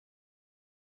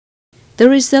The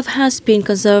reserve has been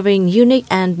conserving unique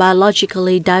and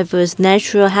biologically diverse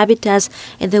natural habitats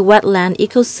in the wetland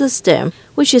ecosystem,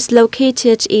 which is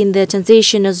located in the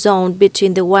transitional zone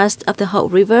between the west of the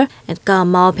Hậu River and Cà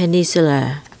Mau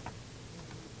Peninsula.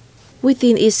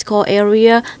 Within its core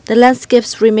area, the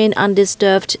landscapes remain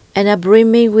undisturbed and are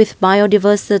brimming with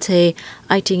biodiversity,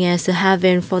 acting as a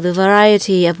haven for the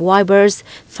variety of wild birds,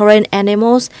 foreign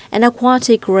animals, and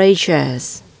aquatic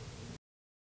creatures.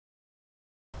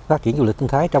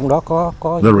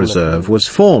 The reserve was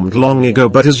formed long ago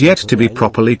but has yet to be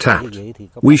properly tapped.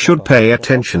 We should pay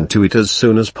attention to it as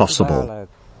soon as possible.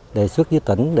 Due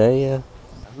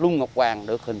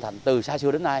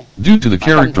to the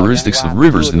characteristics of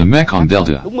rivers in the Mekong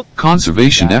Delta,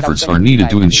 conservation efforts are needed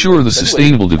to ensure the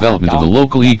sustainable development of the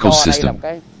local ecosystem.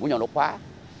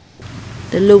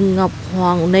 The Lung Ngọc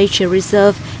Hoàng Nature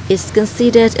Reserve is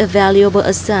considered a valuable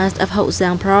asset of Hậu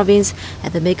Giang Province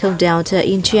and the Mekong Delta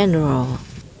in general.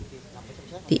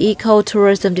 The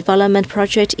eco-tourism development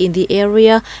project in the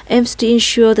area aims to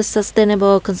ensure the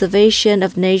sustainable conservation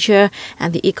of nature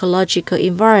and the ecological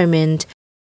environment